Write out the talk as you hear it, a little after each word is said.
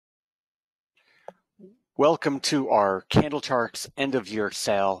Welcome to our Candle Sharks end of year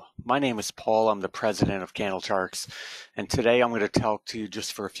sale. My name is Paul. I'm the president of Candle Sharks, and today I'm going to talk to you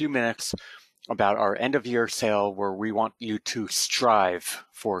just for a few minutes about our end of year sale where we want you to strive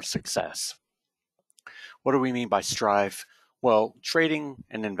for success. What do we mean by strive? Well, trading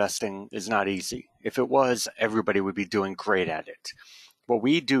and investing is not easy. If it was, everybody would be doing great at it. What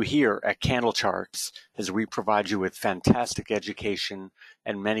we do here at Candle Charts is we provide you with fantastic education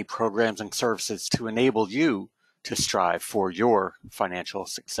and many programs and services to enable you to strive for your financial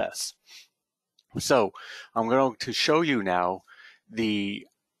success. So I'm going to show you now the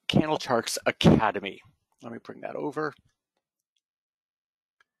Candle Charts Academy. Let me bring that over.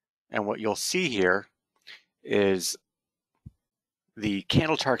 And what you'll see here is the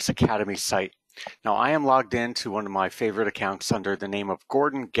Candle Charts Academy site. Now, I am logged in to one of my favorite accounts under the name of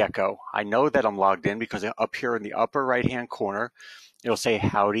Gordon Gecko. I know that I'm logged in because up here in the upper right-hand corner, it'll say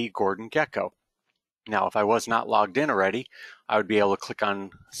Howdy Gordon Gecko. Now, if I was not logged in already, I would be able to click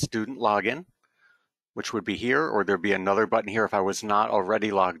on Student Login, which would be here, or there'd be another button here if I was not already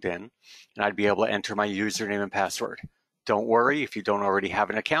logged in, and I'd be able to enter my username and password. Don't worry, if you don't already have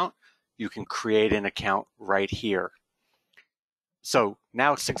an account, you can create an account right here. So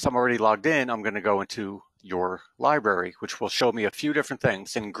now, since I'm already logged in, I'm going to go into your library, which will show me a few different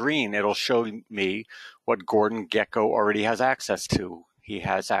things. In green, it'll show me what Gordon Gecko already has access to. He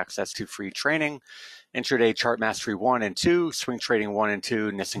has access to free training, intraday chart mastery 1 and 2, swing trading 1 and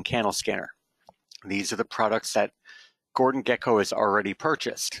 2, Nissen candle scanner. These are the products that Gordon Gecko has already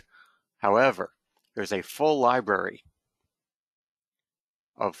purchased. However, there's a full library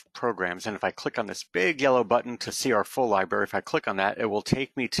of programs, and if I click on this big yellow button to see our full library, if I click on that, it will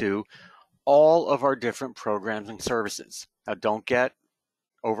take me to all of our different programs and services. Now, don't get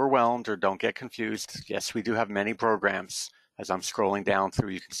overwhelmed or don't get confused. Yes, we do have many programs. As I'm scrolling down through,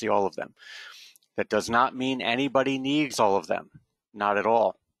 you can see all of them. That does not mean anybody needs all of them. Not at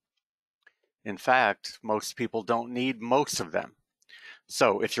all. In fact, most people don't need most of them.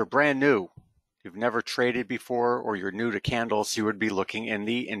 So if you're brand new, you've never traded before, or you're new to candles, you would be looking in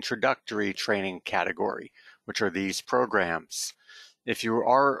the introductory training category, which are these programs. If you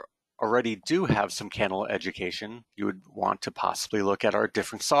already do have some candle education, you would want to possibly look at our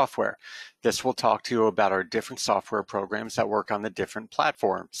different software. This will talk to you about our different software programs that work on the different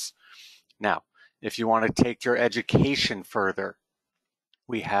platforms. Now, if you want to take your education further,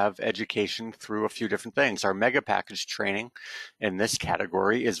 we have education through a few different things. Our mega package training in this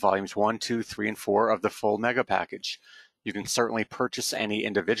category is volumes 1, 2, 3, and 4 of the full mega package. You can certainly purchase any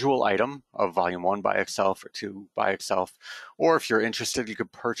individual item of volume 1 by itself or 2 by itself, or if you're interested, you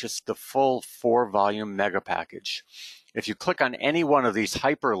could purchase the full 4-volume mega package. If you click on any one of these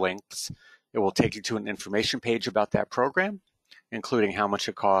hyperlinks, it will take you to an information page about that program, including how much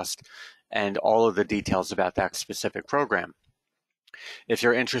it costs and all of the details about that specific program. If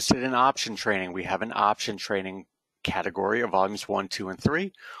you're interested in option training, we have an option training category of volumes 1, 2, and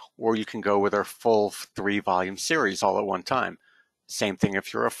 3, or you can go with our full 3-volume series all at one time. Same thing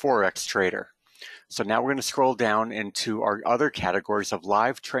if you're a forex trader. So now we're going to scroll down into our other categories of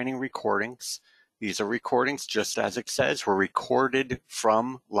live training recordings. These are recordings, just as it says, were recorded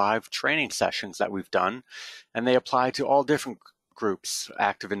from live training sessions that we've done, and they apply to all different groups: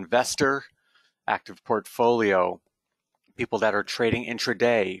 active investor, active portfolio, people that are trading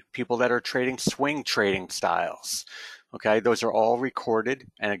intraday, people that are trading swing trading styles. Okay, those are all recorded.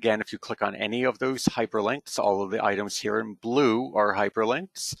 And again, if you click on any of those hyperlinks, all of the items here in blue are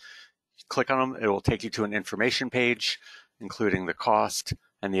hyperlinks. Click on them, it will take you to an information page, including the cost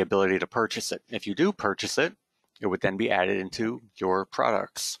and the ability to purchase it. If you do purchase it, it would then be added into your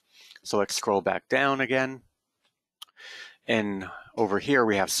products. So let's scroll back down again. And over here,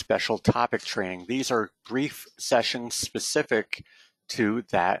 we have special topic training. These are brief sessions specific to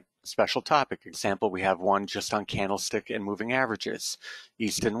that special topic. Example, we have one just on candlestick and moving averages,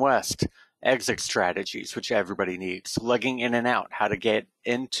 east and west, exit strategies, which everybody needs, legging in and out, how to get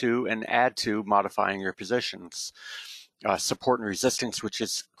into and add to modifying your positions, support and resistance, which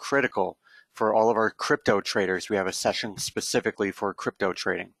is critical for all of our crypto traders. We have a session specifically for crypto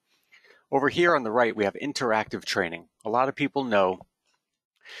trading. Over here on the right, we have interactive training. A lot of people know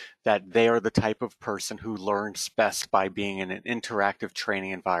that they are the type of person who learns best by being in an interactive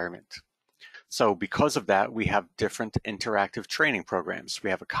training environment. So because of that, we have different interactive training programs. We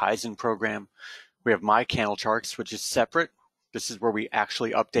have a Kaizen program. We have My Candle Charts, which is separate. This is where we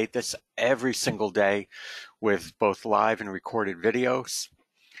actually update this every single day with both live and recorded videos.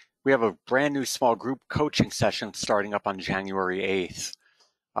 We have a brand new small group coaching session starting up on January 8th.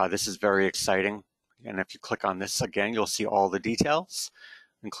 This is very exciting. And if you click on this again, you'll see all the details,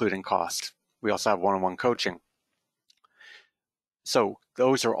 including cost. We also have one-on-one coaching. So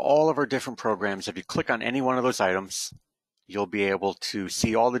those are all of our different programs. If you click on any one of those items, you'll be able to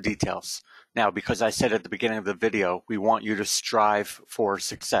see all the details. Now, because I said at the beginning of the video, we want you to strive for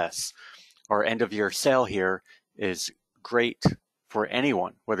success. Our end of year sale here is great for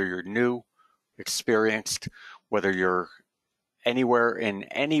anyone, whether you're new, experienced, whether you're anywhere in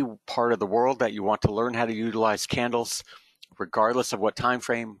any part of the world that you want to learn how to utilize candles, regardless of what time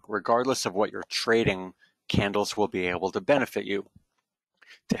frame, regardless of what you're trading, candles will be able to benefit you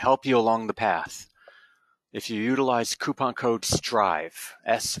to help you along the path. If you utilize coupon code STRIVE,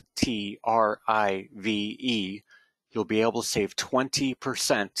 STRIVE, you'll be able to save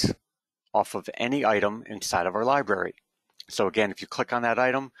 20% off of any item inside of our library. So again, if you click on that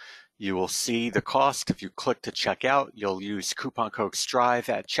item, you will see the cost. If you click to check out, you'll use coupon code STRIVE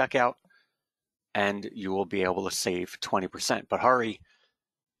at checkout, and you will be able to save 20%. But hurry,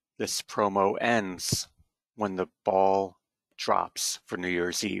 this promo ends when the ball drops for New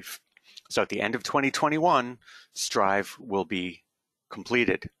Year's Eve. So at the end of 2021, Strive will be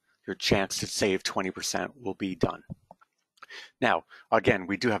completed. Your chance to save 20% will be done. Now, again,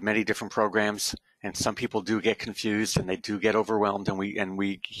 we do have many different programs, and some people do get confused and they do get overwhelmed, and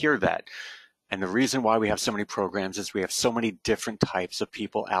we hear that. And the reason why we have so many programs is we have so many different types of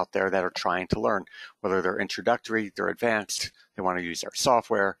people out there that are trying to learn, whether they're introductory, they're advanced, they want to use our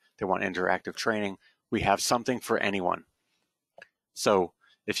software, they want interactive training. We have something for anyone. So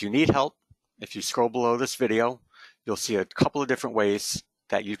if you need help, if you scroll below this video, you'll see a couple of different ways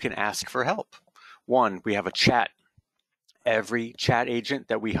that you can ask for help. One, we have a chat. Every chat agent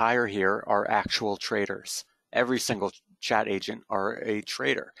that we hire here are actual traders. Every single chat agent are a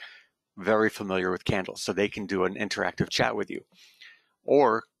trader, very familiar with candles, so they can do an interactive chat with you.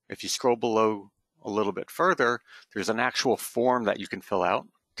 Or if you scroll below a little bit further, there's an actual form that you can fill out.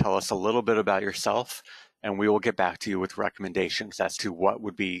 Tell us a little bit about yourself, and we will get back to you with recommendations as to what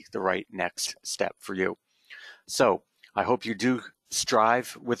would be the right next step for you. So I hope you do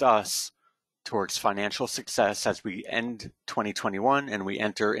strive with us towards financial success as we end 2021 and we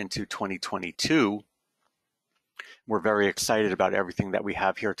enter into 2022. We're very excited about everything that we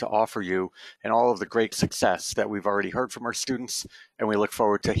have here to offer you and all of the great success that we've already heard from our students, and we look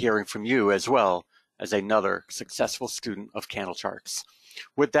forward to hearing from you as well as another successful student of Candle Sharks.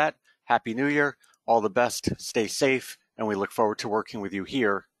 With that, Happy New Year, all the best, stay safe, and we look forward to working with you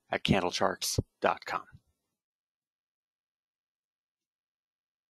here at candlesharks.com.